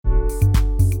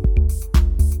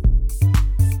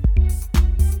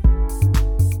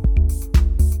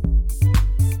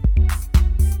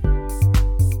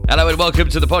welcome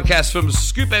to the podcast from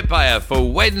Scoop Empire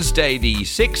for Wednesday, the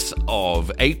 6th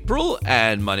of April.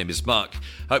 And my name is Mark.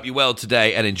 Hope you're well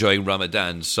today and enjoying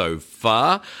Ramadan so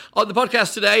far. On the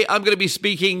podcast today, I'm going to be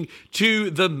speaking to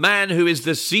the man who is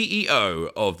the CEO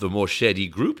of the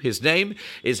Morshedy Group. His name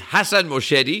is Hassan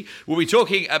Morshedy. We'll be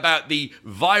talking about the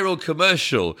viral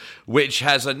commercial, which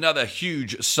has another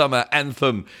huge summer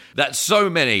anthem that so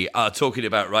many are talking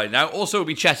about right now. Also, we'll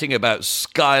be chatting about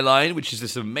Skyline, which is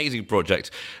this amazing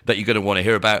project that you're going to want to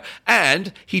hear about.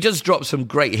 And he does drop some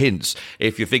great hints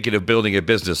if you're thinking of building a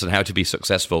business and how to be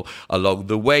successful along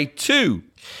the way too.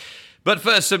 But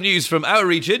first, some news from our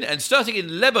region. And starting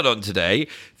in Lebanon today,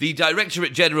 the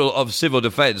Directorate General of Civil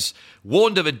Defense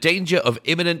warned of a danger of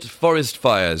imminent forest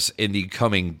fires in the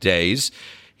coming days.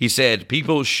 He said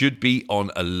people should be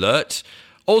on alert.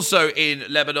 Also in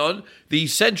Lebanon, the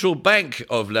Central Bank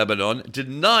of Lebanon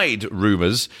denied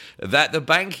rumors that the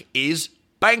bank is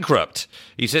bankrupt.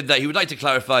 He said that he would like to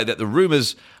clarify that the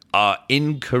rumors are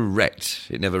incorrect.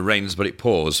 It never rains, but it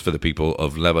pours for the people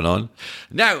of Lebanon.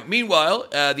 Now, meanwhile,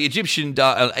 the Egyptian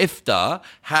Dar al-Iftar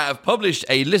have published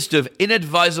a list of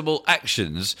inadvisable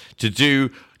actions to do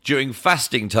during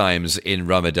fasting times in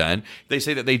Ramadan. They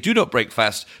say that they do not break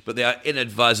fast, but they are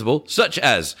inadvisable, such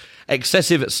as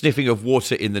excessive sniffing of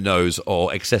water in the nose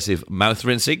or excessive mouth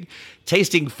rinsing,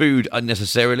 tasting food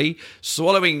unnecessarily,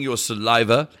 swallowing your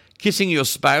saliva, kissing your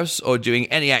spouse, or doing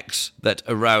any acts that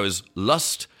arouse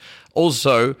lust.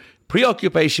 Also,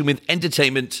 preoccupation with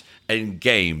entertainment and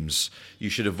games. You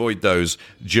should avoid those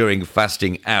during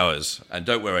fasting hours. And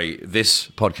don't worry, this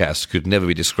podcast could never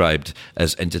be described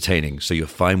as entertaining, so you're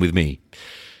fine with me.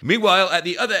 Meanwhile, at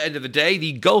the other end of the day,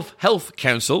 the Gulf Health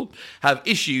Council have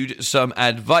issued some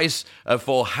advice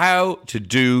for how to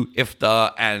do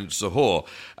iftar and suhoor.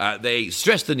 They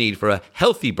stress the need for a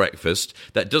healthy breakfast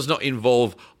that does not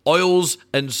involve oils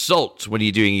and salt when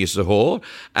you're doing your suhoor,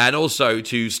 and also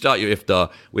to start your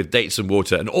iftar with dates and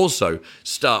water, and also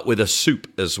start with a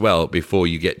soup as well before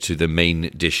you get to the main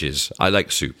dishes. I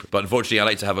like soup, but unfortunately I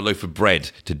like to have a loaf of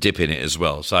bread to dip in it as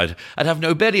well, so I'd have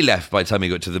no belly left by the time we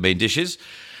got to the main dishes.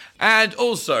 And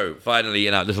also, finally,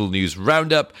 in our little news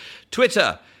roundup,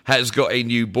 Twitter has got a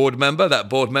new board member. That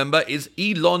board member is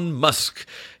Elon Musk.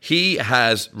 He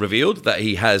has revealed that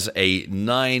he has a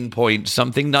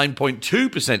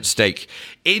 9.2% stake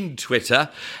in Twitter,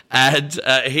 and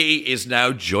he is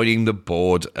now joining the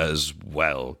board as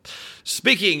well.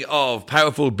 Speaking of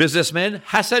powerful businessmen,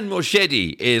 Hassan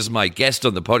Morshedy is my guest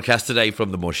on the podcast today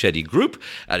from the Morshedy Group,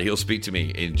 and he'll speak to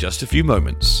me in just a few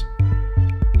moments.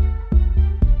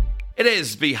 It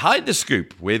is Behind the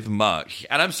Scoop with Mark,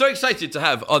 and I'm so excited to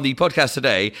have on the podcast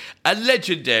today a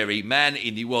legendary man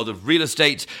in the world of real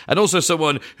estate and also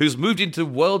someone who's moved into the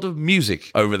world of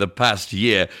music over the past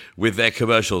year with their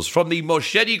commercials. From the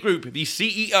Morshedy Group, the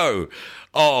CEO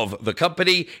of the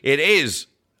company, it is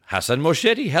Hassan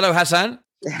Morshedy. Hello, Hassan.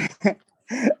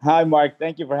 Hi, Mark.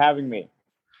 Thank you for having me.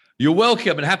 You're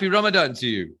welcome, and happy Ramadan to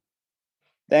you.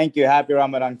 Thank you. Happy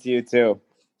Ramadan to you too.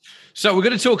 So we're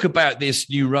going to talk about this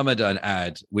new Ramadan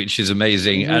ad, which is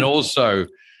amazing, and also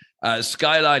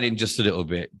Skyline in just a little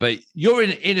bit. But you're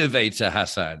an innovator,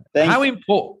 Hassan. How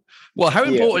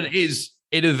important is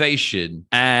innovation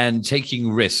and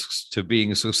taking risks to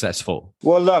being successful?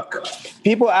 Well, look,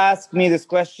 people ask me this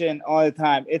question all the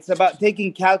time. It's about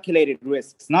taking calculated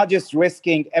risks, not just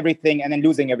risking everything and then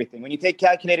losing everything. When you take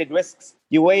calculated risks,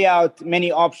 you weigh out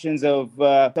many options of,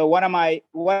 so what am I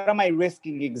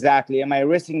risking exactly? Am I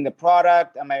risking the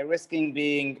product? Am I risking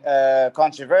being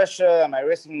controversial? Am I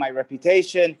risking my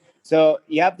reputation? So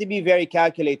you have to be very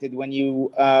calculated when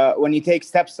you take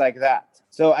steps like that.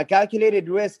 So a calculated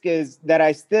risk is that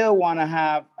I still want to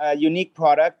have a unique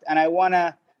product and I want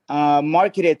to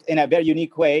market it in a very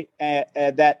unique way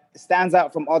that stands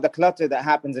out from all the clutter that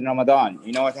happens in Ramadan.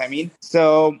 You know what I mean?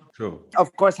 So,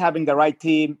 Of course, having the right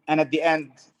team, and at the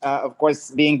end, of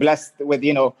course, being blessed with,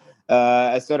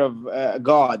 a sort of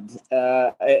God,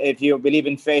 if you believe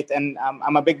in faith. And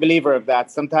I'm a big believer of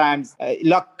that. Sometimes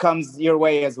luck comes your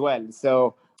way as well.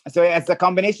 So it's a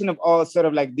combination of all sort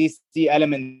of like these three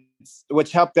elements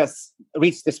which helped us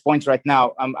reach this point right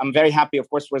now. I'm very happy, of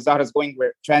course, where Zahra's going.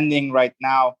 We're trending right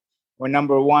now. We're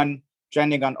number one,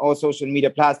 trending on all social media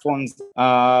platforms.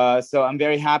 So I'm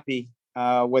very happy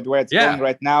with where it's going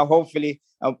right now. Hopefully,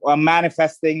 I'm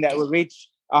manifesting that we'll reach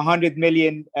 100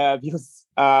 million views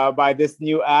by this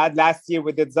new ad. Last year,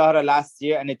 we did Zahra last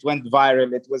year, and it went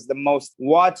viral. It was the most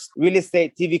watched real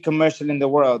estate TV commercial in the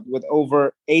world, with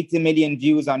over 80 million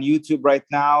views on YouTube right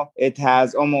now. It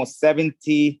has almost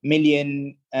 70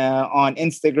 million on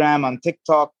Instagram, on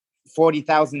TikTok,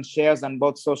 40,000 shares on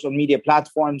both social media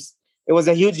platforms. It was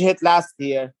a huge hit last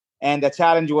year. And the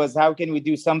challenge was, how can we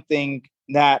do something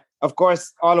that, of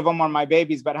course, all of them are my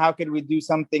babies, but how can we do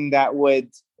something that would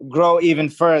grow even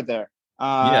further?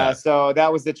 So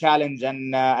that was the challenge.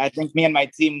 And I think me and my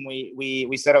team,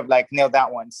 we sort of like nailed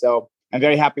that one. So I'm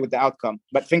very happy with the outcome,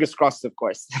 but fingers crossed, of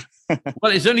course.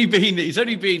 Well, it's only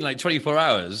been like 24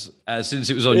 hours since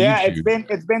it was on YouTube.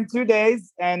 It's been 2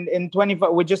 days, and in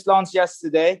 24, we just launched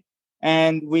yesterday,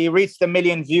 and we reached 1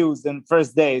 million views in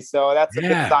first day. So that's a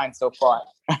good sign so far.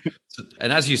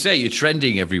 And as you say, you're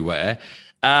trending everywhere.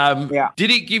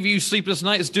 Did it give you sleepless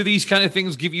nights? Do these kind of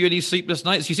things give you any sleepless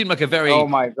nights? You seem like a very oh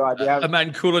my god, a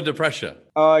man cool under pressure.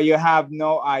 Oh, you have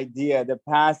no idea. The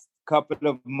past couple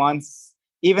of months,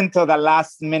 even till the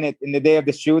last minute in the day of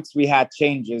the shoots, we had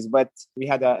changes, but we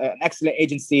had an excellent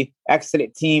agency,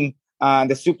 excellent team.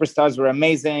 The superstars were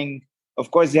amazing. Of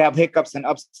course, you have hiccups and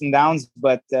ups and downs,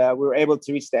 but we were able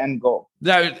to reach the end goal.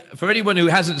 Now, for anyone who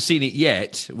hasn't seen it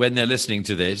yet, when they're listening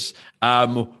to this,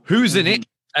 who's in it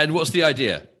and what's the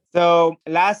idea? So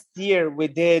last year we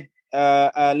did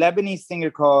a Lebanese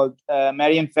singer called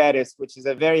Mariam Faris, which is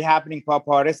a very happening pop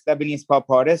artist, Lebanese pop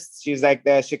artist. She's like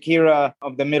the Shakira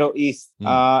of the Middle East.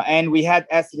 And we had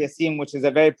Asr Yassim, which is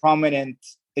a very prominent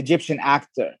Egyptian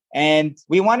actor. And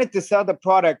we wanted to sell the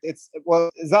product.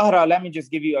 Zahra, let me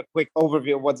just give you a quick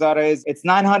overview of what Zahra is. It's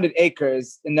 900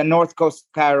 acres in the north coast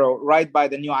of Cairo, right by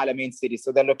the new Alamein city.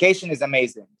 So the location is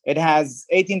amazing. It has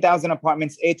 18,000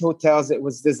 apartments, 8 hotels. It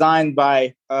was designed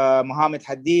by Mohammed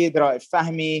Hadid, Raif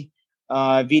Fahmy,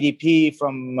 VDP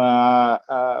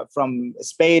from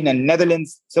Spain and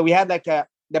Netherlands. So we had like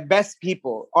the best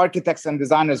people, architects and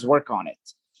designers work on it.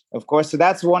 Of course, so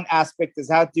that's one aspect,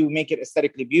 is how to make it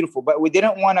aesthetically beautiful. But we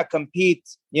didn't want to compete.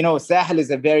 You know, Sahel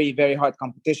is a very, very hard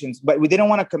competition, but we didn't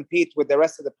want to compete with the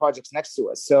rest of the projects next to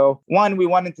us. So one, we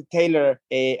wanted to tailor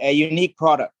a unique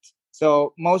product.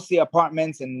 So mostly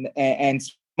apartments and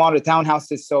smaller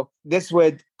townhouses. So this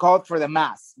would call for the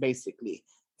mass, basically,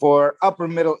 for upper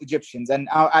middle Egyptians. And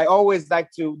I always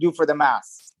like to do for the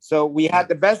mass. So we had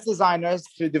the best designers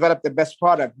to develop the best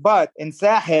product. But in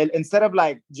Sahel, instead of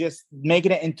like just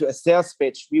making it into a sales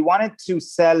pitch, we wanted to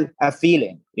sell a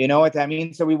feeling. You know what I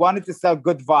mean? So we wanted to sell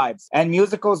good vibes. And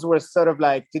musicals were sort of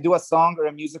like, to do a song or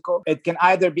a musical, it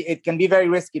can be very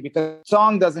risky, because if the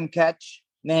song doesn't catch,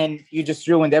 then you just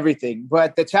ruined everything.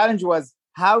 But the challenge was,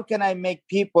 how can I make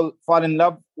people fall in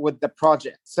love with the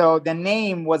project? So the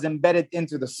name was embedded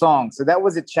into the song. So that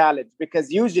was a challenge,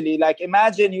 because usually, like,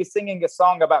 imagine you singing a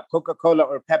song about Coca-Cola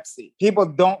or Pepsi. People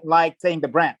don't like saying the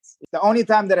brands. The only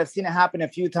time that I've seen it happen a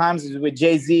few times is with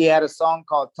Jay-Z. He had a song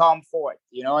called Tom Ford.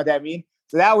 You know what I mean?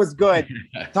 So that was good.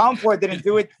 Tom Ford didn't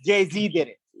do it. Jay-Z did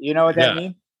it. You know what I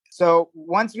mean? So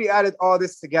once we added all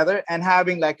this together, and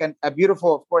having like a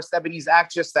beautiful, of course, Lebanese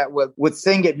actress that would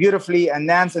sing it beautifully and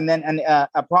dance, and then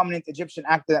a prominent Egyptian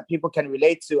actor that people can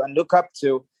relate to and look up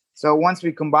to. So once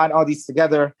we combined all these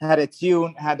together, had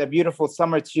a beautiful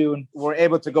summer tune, we're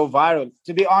able to go viral.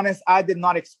 To be honest, I did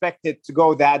not expect it to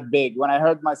go that big. When I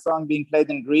heard my song being played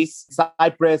in Greece,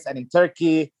 Cyprus, and in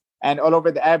Turkey, and all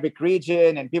over the Arabic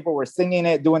region, and people were singing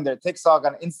it, doing their TikTok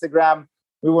on Instagram.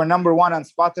 We were number one on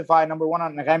Spotify, number one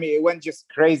on Nagami. It went just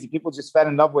crazy. People just fell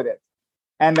in love with it.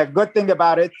 And the good thing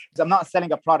about it is I'm not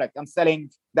selling a product. I'm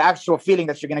selling the actual feeling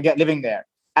that you're going to get living there.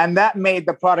 And that made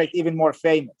the product even more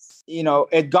famous. You know,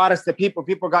 it got us the people.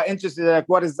 People got interested, like,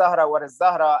 what is Zahra? What is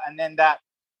Zahra? And then the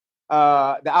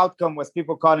outcome was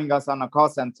people calling us on a call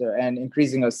center and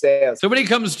increasing our sales. So when it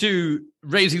comes to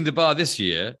raising the bar this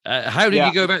year, how did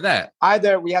you go about that?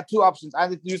 Either we had two options,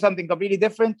 either to do something completely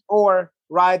different or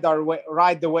ride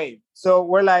the wave. So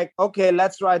we're like, okay,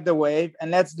 let's ride the wave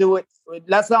and let's do it.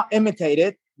 Let's not imitate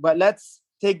it, but let's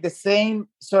take the same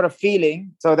sort of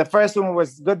feeling. So the first one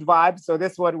was good vibes. So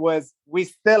this one was, we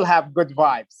still have good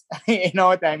vibes. You know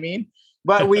what I mean?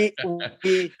 But we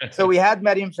had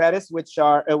Mariam Faris, which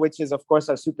is of course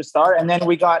our superstar, and then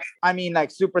we got,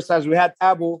 superstars. We had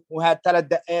Abu, who had Talat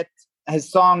Da'at.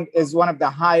 His song is one of the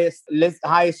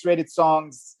highest rated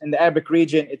songs in the Arabic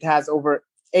region. It has over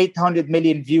 800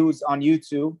 million views on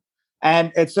YouTube,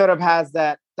 and it sort of has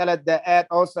that. Talat Da'at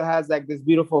also has like this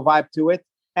beautiful vibe to it,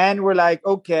 and we're like,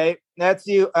 okay, let's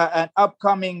do an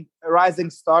upcoming rising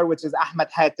star, which is Ahmed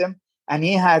Hatem, and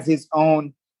he has his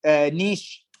own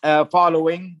niche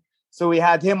following. So we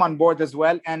had him on board as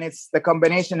well. And it's the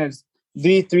combination of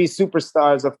these three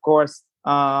superstars, of course,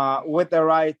 with the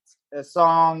right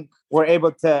song, we're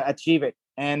able to achieve it.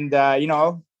 And,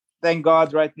 thank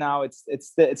God right now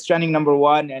it's trending number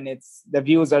one, and the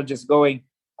views are just going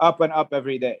up and up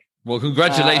every day. Well,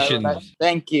 congratulations.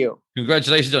 Thank you.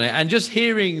 Congratulations on it. And just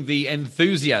hearing the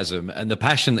enthusiasm and the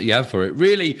passion that you have for it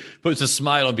really puts a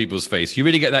smile on people's face. You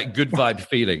really get that good vibe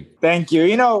feeling. Thank you.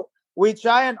 You know, we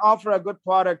try and offer a good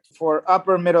product for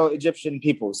upper middle Egyptian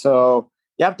people. So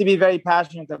you have to be very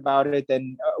passionate about it.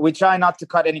 And we try not to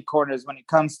cut any corners when it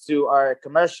comes to our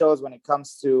commercials, when it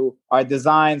comes to our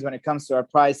designs, when it comes to our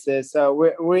prices.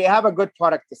 So we have a good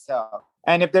product to sell.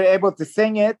 And if they're able to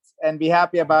sing it and be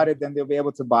happy about it, then they'll be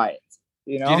able to buy it.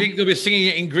 You know? Do you think they'll be singing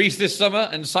it in Greece this summer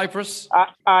and Cyprus?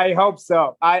 I hope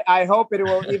so. I hope it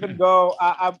will even go.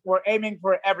 We're aiming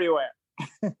for everywhere.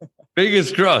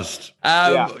 Fingers crossed.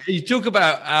 You talk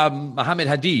about Mohammed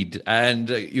Hadid and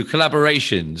your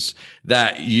collaborations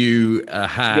that you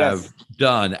have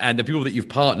done and the people that you've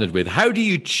partnered with. How do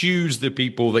you choose the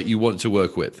people that you want to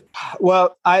work with?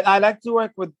 Well, I like to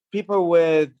work with people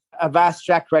with a vast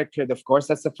track record, of course.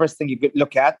 That's the first thing you could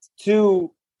look at.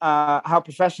 2, how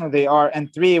professional they are.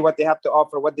 And 3, what they have to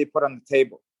offer, what they put on the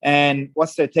table. And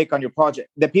what's their take on your project.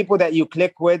 The people that you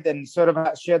click with and sort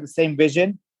of share the same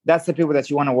vision, that's the people that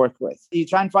you want to work with. You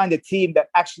try and find a team that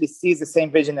actually sees the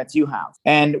same vision that you have.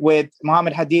 And with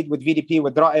Mohammed Hadid, with VDP,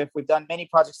 with Raif, we've done many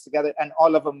projects together and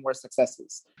all of them were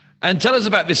successes. And tell us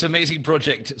about this amazing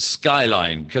project,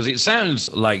 Skyline, because it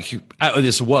sounds like out of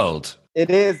this world. It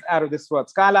is out of this world.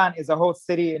 Skyline is a whole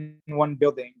city in one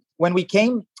building. When we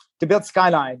came to build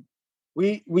Skyline,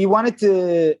 we wanted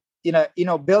to,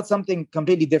 build something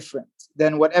completely different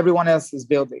than what everyone else is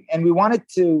building. And we wanted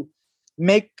to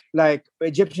make like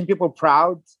Egyptian people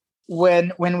proud.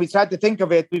 When we tried to think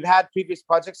of it, we've had previous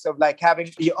projects of like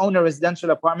having you own a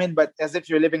residential apartment, but as if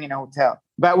you're living in a hotel.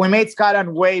 But we made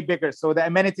Skyline way bigger, so the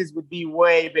amenities would be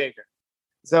way bigger.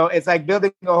 So it's like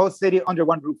building a whole city under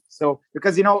one roof. So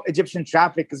because Egyptian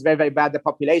traffic is very, very bad. The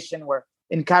population, we're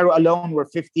in Cairo alone, we're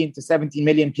 15 to 17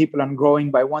 million people and growing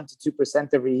by 1 to 2%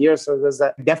 every year. So there's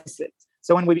a deficit.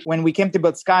 So when we came to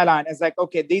build Skyline, it's like,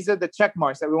 okay, these are the check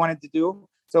marks that we wanted to do.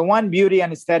 So 1, beauty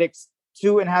and aesthetics,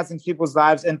 2, enhancing people's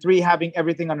lives, and 3, having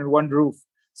everything under one roof.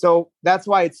 So that's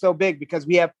why it's so big, because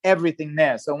we have everything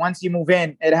there. So once you move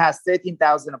in, it has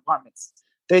 13,000 apartments,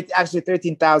 actually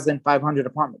 13,500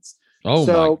 apartments. Oh,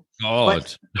 so, my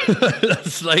God.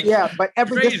 That's like but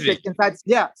every crazy. District inside,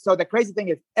 so the crazy thing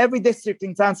is every district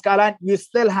inside Skyline, you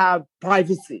still have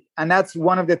privacy. And that's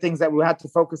one of the things that we had to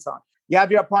focus on. You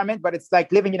have your apartment, but it's like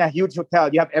living in a huge hotel.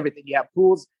 You have everything. You have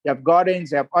pools, you have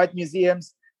gardens, you have art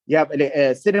museums, you have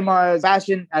cinemas,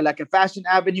 fashion, like a fashion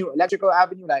avenue, electrical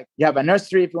avenue. Like you have a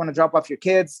nursery if you want to drop off your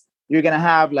kids. You're going to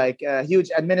have like a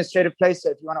huge administrative place. So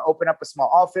if you want to open up a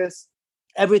small office,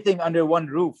 everything under one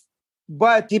roof,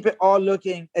 but keep it all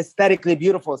looking aesthetically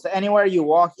beautiful. So anywhere you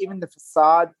walk, even the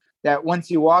facade, that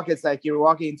once you walk, it's like you're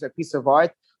walking into a piece of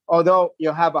art. Although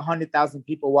you'll have 100,000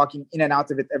 people walking in and out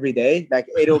of it every day, like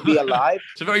it'll be alive.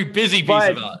 It's a very busy piece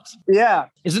of art. Yeah.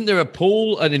 Isn't there a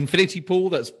pool, an infinity pool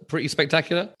that's pretty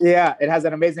spectacular? Yeah, it has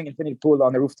an amazing infinity pool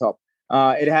on the rooftop.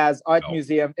 It has art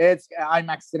museum. It's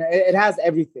IMAX cinema. It has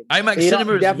everything. IMAX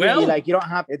cinema as well? Like you don't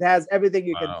have. It has everything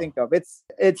you can think of. It's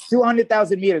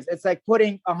 200,000 meters. It's like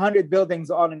putting 100 buildings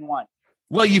all in one.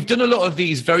 Well, you've done a lot of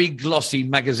these very glossy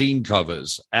magazine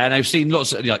covers, and I've seen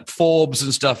lots of like Forbes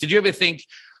and stuff. Did you ever think,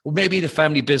 well, maybe the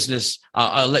family business,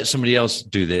 I'll let somebody else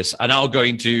do this and I'll go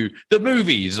into the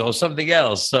movies or something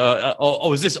else? Or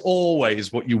was this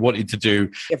always what you wanted to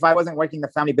do? If I wasn't working the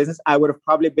family business, I would have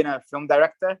probably been a film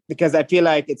director, because I feel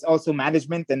like it's also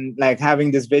management and like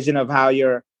having this vision of how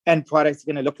your end product is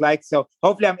going to look like. So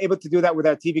hopefully I'm able to do that with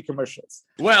our TV commercials.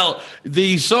 Well,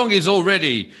 the song is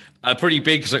already a pretty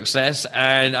big success,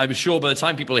 and I'm sure by the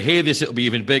time people hear this, it'll be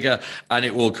even bigger and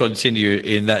it will continue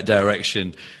in that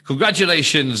direction.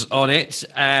 Congratulations on it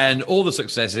and all the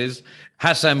successes.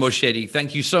 Hassan Morshedy,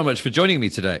 thank you so much for joining me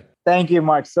today. Thank you,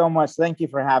 Mark, so much. Thank you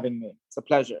for having me. It's a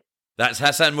pleasure. That's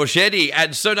Hassan Morshedy,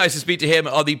 and so nice to speak to him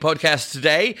on the podcast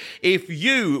today. If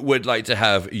you would like to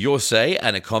have your say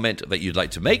and a comment that you'd like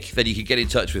to make, then you can get in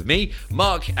touch with me,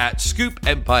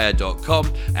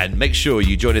 mark@scoopempire.com, and make sure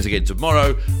you join us again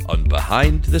tomorrow on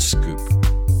Behind the Scoop.